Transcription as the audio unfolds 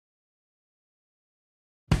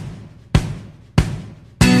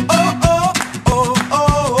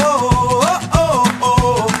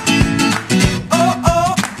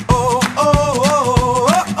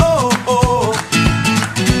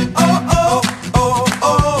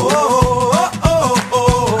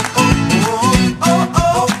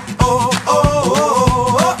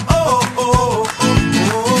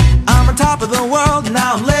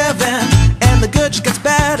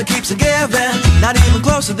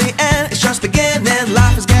the end, it's just beginning.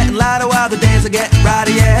 Life is getting lighter while the days are getting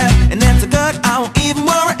brighter, yeah. And it's so good, I won't even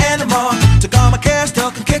worry anymore. Took all my cares,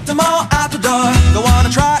 took and kicked them all out the door. Go on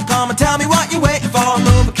and try, come and tell me what you're waiting for.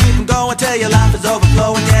 Move and keep them going till your life is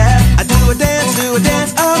overflowing, yeah. I do a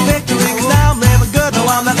dance of victory, cause now I'm living good. No,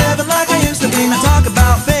 I'm not living like I used to be. Now talk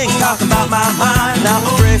about things, talk about my mind. Now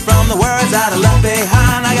I'm free from the words that I left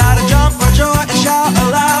behind. I gotta jump for joy and shout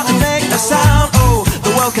aloud and make a sound. Oh,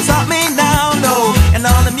 the world can stop me now, no. And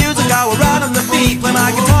on the music I will ride on the beat. Play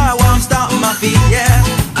my guitar while I'm stomping my feet, yeah.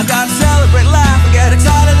 I've got to celebrate life and get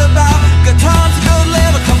excited about good times and good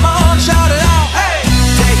living. Come on, shout it out, hey!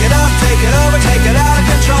 Take it up, take it over, take it out of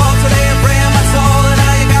control. Today I'm praying my soul and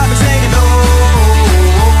now you got me singing, oh.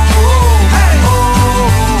 Hey! Oh,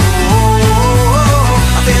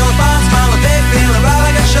 I'm feeling fine, smiling big, feeling right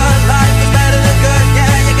like I should. Life is better than good,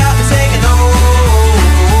 yeah, you got me singing, oh.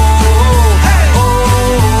 Hey! Oh,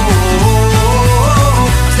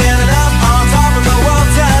 I'm standing up on top of the world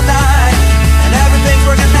tonight, and everything's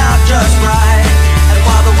working out just right. And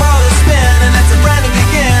while the world is spinning, it's a brand new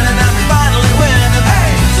beginning, and we finally winning. Hey!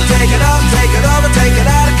 So take it up, take it over, take it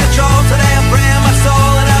out of control. Today I'm praying my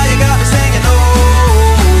soul, and now you got me singing, oh.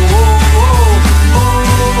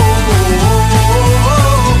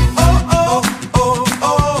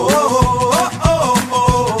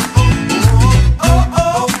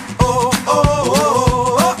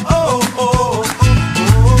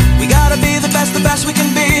 We gotta be the best we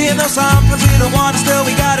can be. And though sometimes we don't want to, still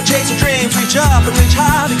we gotta chase our dreams. Reach up and reach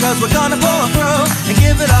high, because we're gonna pull through and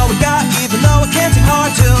give it all we got, even though it can seem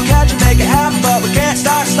hard to catch and make it happen. But we can't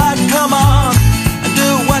start sliding, come on, and do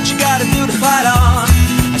what you gotta do to fight on.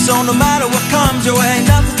 And so no matter what comes your way,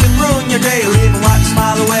 nothing can ruin your day or even wipe your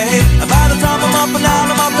smile away. And by the time I'm up and out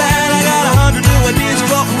of my bed, I got 100 new ideas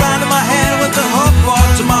floating around in my head, with the hope for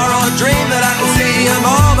tomorrow, a dream that I can see of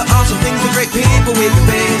all the awesome things and great people we can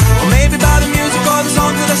be. Or maybe by the music or the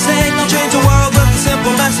songs that I sing, I'll change the world with a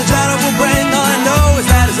simple message that I will bring. All I know is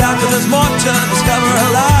that it's out there, there's more to discover. A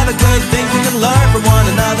lot of good things we can learn from one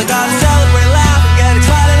another. Gotta celebrate, laugh, and get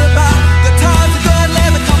excited about good times and good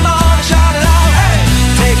living. Come on and shout it out, hey!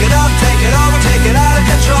 Take it up, take it over, take it out of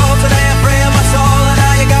control. Today I'm praying my soul, and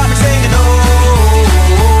now you got me singing, oh.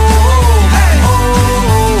 Hey! Oh,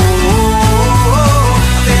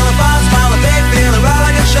 I'm feeling fine, smiling big, feeling right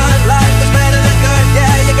like I should. Life is better than good,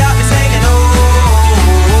 yeah, you got me singing, oh.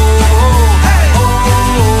 Hey! Oh,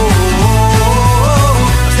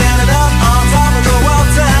 I'm standing up on top of the world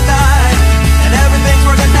tonight, and everything's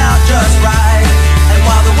working out just right. And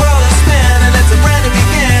while the world is spinning, it's a brand new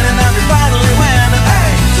beginning, and we finally winning. Hey!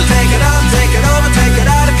 So take it up, take it over, take it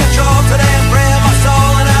out of control. Today I'm praying my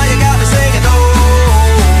soul, and now you got me singing, oh.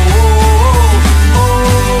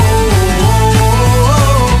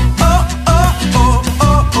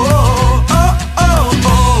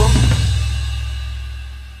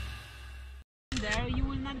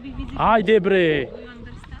 Haydi bre.